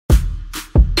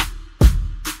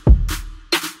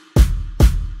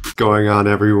Going on,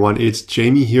 everyone? It's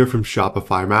Jamie here from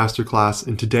Shopify Masterclass,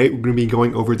 and today we're going to be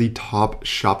going over the top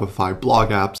Shopify blog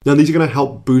apps. Now, these are going to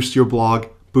help boost your blog,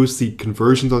 boost the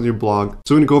conversions on your blog.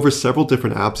 So we're going to go over several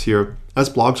different apps here, as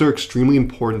blogs are extremely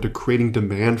important to creating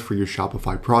demand for your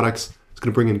Shopify products. It's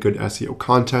going to bring in good SEO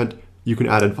content. You can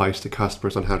add advice to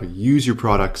customers on how to use your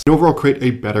products, and overall create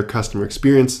a better customer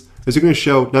experience. As you're going to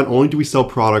show, not only do we sell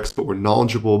products, but we're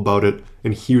knowledgeable about it,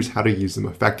 and here's how to use them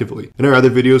effectively. In our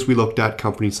other videos, we looked at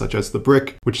companies such as The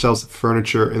Brick, which sells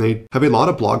furniture, and they have a lot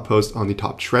of blog posts on the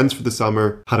top trends for the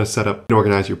summer, how to set up and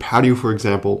organize your patio, for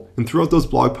example. And throughout those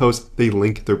blog posts, they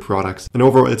link their products. And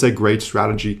overall, it's a great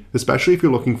strategy, especially if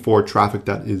you're looking for traffic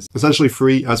that is essentially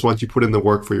free, as once you put in the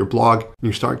work for your blog, and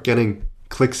you start getting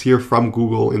clicks here from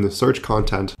Google in the search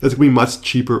content, that's going to be much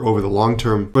cheaper over the long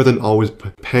term rather than always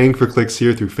paying for clicks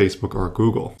here through Facebook or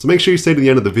Google. So make sure you stay to the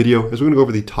end of the video as we're going to go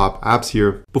over the top apps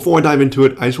here. Before I dive into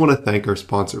it, I just want to thank our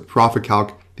sponsor, Profit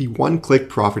Calc, the one-click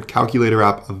profit calculator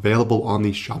app available on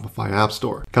the Shopify App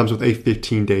Store. It comes with a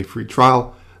 15-day free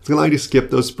trial. It's going to allow you to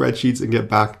skip those spreadsheets and get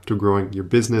back to growing your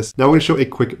business. Now we're going to show a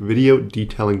quick video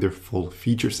detailing their full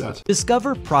feature set.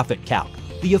 Discover Profit Calc,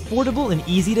 the affordable and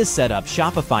easy to set up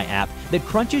Shopify app that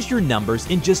crunches your numbers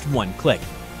in just one click.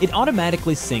 It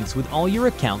automatically syncs with all your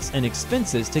accounts and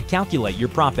expenses to calculate your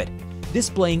profit,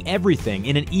 displaying everything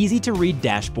in an easy to read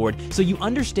dashboard so you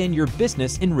understand your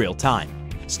business in real time.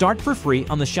 Start for free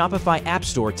on the Shopify App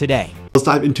Store today. Let's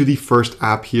dive into the first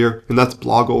app here, and that's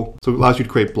Bloggle. So it allows you to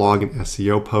create blog and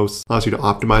SEO posts, allows you to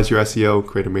optimize your SEO,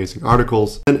 create amazing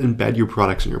articles, and embed your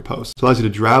products in your posts. So it allows you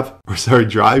to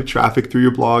drive traffic through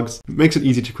your blogs. It makes it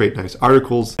easy to create nice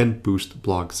articles and boost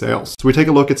blog sales. So we take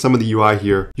a look at some of the UI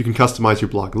here. You can customize your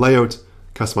blog layout,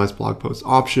 customize blog post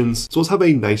options. So let's have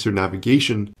a nicer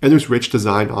navigation, and there's rich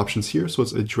design options here. So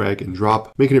it's a drag and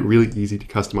drop, making it really easy to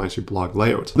customize your blog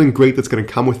layout. Something great that's going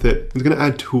to come with it is going to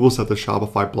add tools that the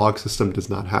Shopify blog system does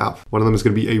not have. One of them is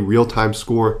going to be a real-time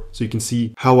score, so you can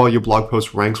see how well your blog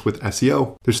post ranks with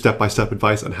SEO. There's step-by-step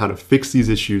advice on how to fix these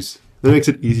issues. That makes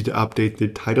it easy to update the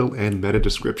title and meta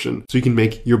description so you can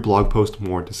make your blog post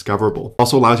more discoverable.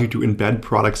 Also allows you to embed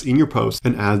products in your post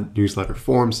and add newsletter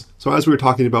forms. So as we were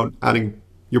talking about, adding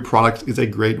your product is a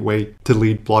great way to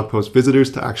lead blog post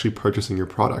visitors to actually purchasing your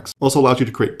products. Also allows you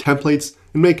to create templates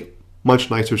and make much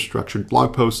nicer structured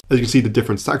blog posts. As you can see, the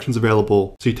different sections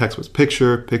available. So text plus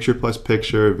picture, picture plus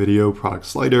picture, video, product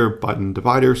slider, button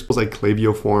dividers, like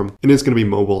Klaviyo form, and it's going to be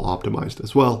mobile optimized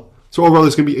as well. So overall,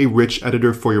 there's going to be a rich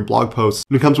editor for your blog posts.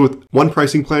 And it comes with one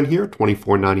pricing plan here,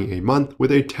 $24.90 a month,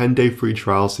 with a 10-day free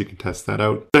trial so you can test that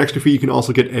out. An extra fee, you can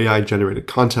also get AI-generated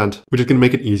content, which is going to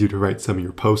make it easier to write some of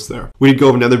your posts there. We did go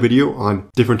over another video on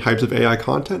different types of AI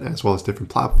content, as well as different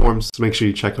platforms, so make sure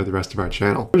you check out the rest of our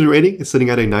channel. In terms of rating, it's sitting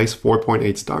at a nice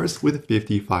 4.8 stars with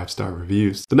 55-star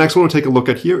reviews. The next one we'll take a look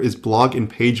at here is Blog and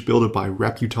Page Builder by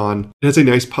Reputon. It has a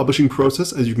nice publishing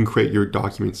process, as you can create your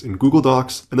documents in Google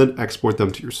Docs and then export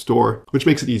them to your store, which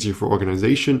makes it easier for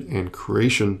organization and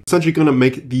creation. Essentially going to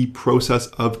make the process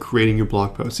of creating your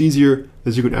blog posts easier,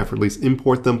 as you can effortlessly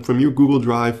import them from your Google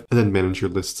Drive and then manage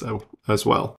your lists out as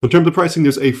well. In terms of pricing,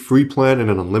 there's a free plan and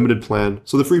an unlimited plan.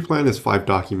 So the free plan is 5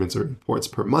 documents or imports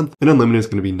per month, and unlimited is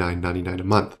going to be $9.99 a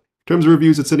month. In terms of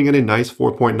reviews, it's sitting at a nice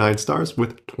 4.9 stars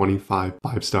with 25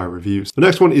 5-star reviews. The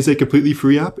next one is a completely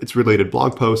free app. It's Related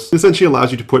Blog Posts. It essentially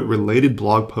allows you to put related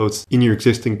blog posts in your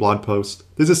existing blog post.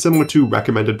 This is similar to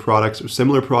recommended products or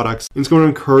similar products, and it's going to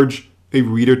encourage a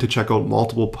reader to check out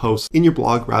multiple posts in your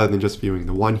blog rather than just viewing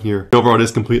the one here. Overall, it is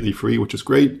completely free, which is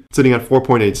great. It's sitting at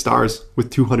 4.8 stars with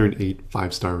 208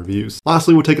 5-star reviews.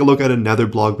 Lastly, we'll take a look at another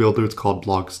blog builder. It's called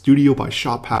Blog Studio by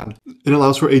Shopify. It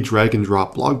allows for a drag and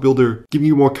drop blog builder, giving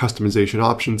you more customization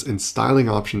options and styling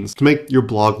options to make your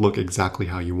blog look exactly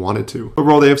how you want it to.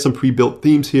 Overall, they have some pre-built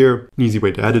themes here, an easy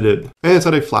way to edit it, and it's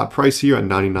at a flat price here at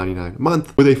 $90.99 a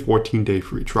month with a 14-day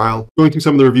free trial. Going through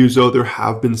some of the reviews though, there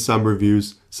have been some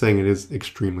reviews saying it is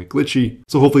extremely glitchy,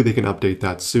 so hopefully they can update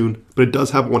that soon. But it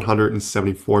does have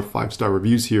 174 5-star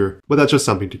reviews here, but that's just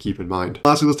something to keep in mind.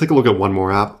 Lastly, let's take a look at one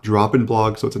more app, Drop-in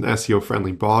Blog. So it's an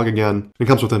SEO-friendly blog again. It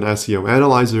comes with an SEO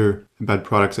analyzer, embed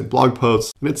products in blog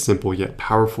posts, and it's simple yet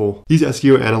powerful. These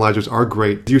SEO analyzers are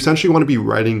great. You essentially want to be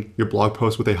writing your blog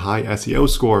post with a high SEO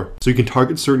score, so you can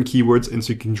target certain keywords and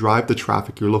so you can drive the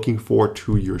traffic you're looking for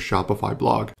to your Shopify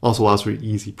blog. Also allows for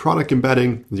easy product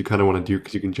embedding, as you kind of want to do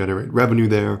because you can generate revenue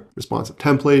there, responsive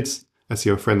templates,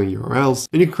 SEO-friendly URLs,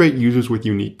 and you can create users with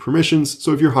unique permissions.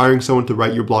 So if you're hiring someone to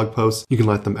write your blog posts, you can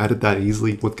let them edit that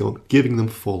easily with giving them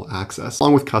full access,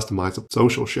 along with customizable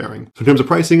social sharing. So in terms of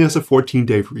pricing, it's a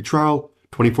 14-day free trial,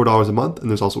 $24 a month, and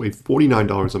there's also a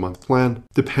 $49 a month plan,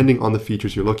 depending on the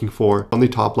features you're looking for. On the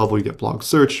top level, you get blog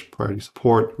search, priority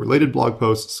support, related blog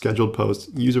posts, scheduled posts,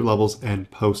 user levels, and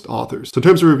post authors. So in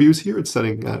terms of reviews here, it's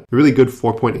setting at a really good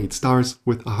 4.8 stars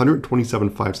with 127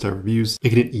 5-star reviews,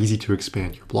 making it easy to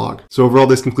expand your blog. So overall,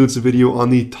 this concludes the video on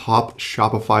the top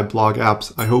Shopify blog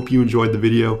apps. I hope you enjoyed the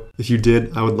video. If you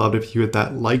did, I would love it if you hit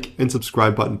that like and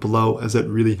subscribe button below, as that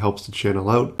really helps the channel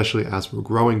out, especially as we're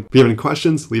growing. If you have any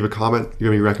questions, leave a comment. If you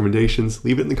have any recommendations,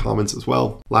 leave it in the comments as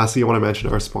well. Lastly, I want to mention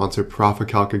our sponsor, Profit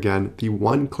Calc again, the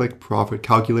one-click profit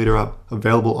calculator app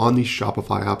available on the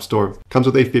Shopify App Store. Comes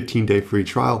with a 15-day free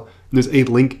trial, and there's a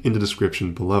link in the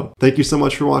description below. Thank you so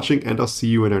much for watching, and I'll see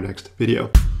you in our next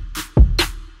video.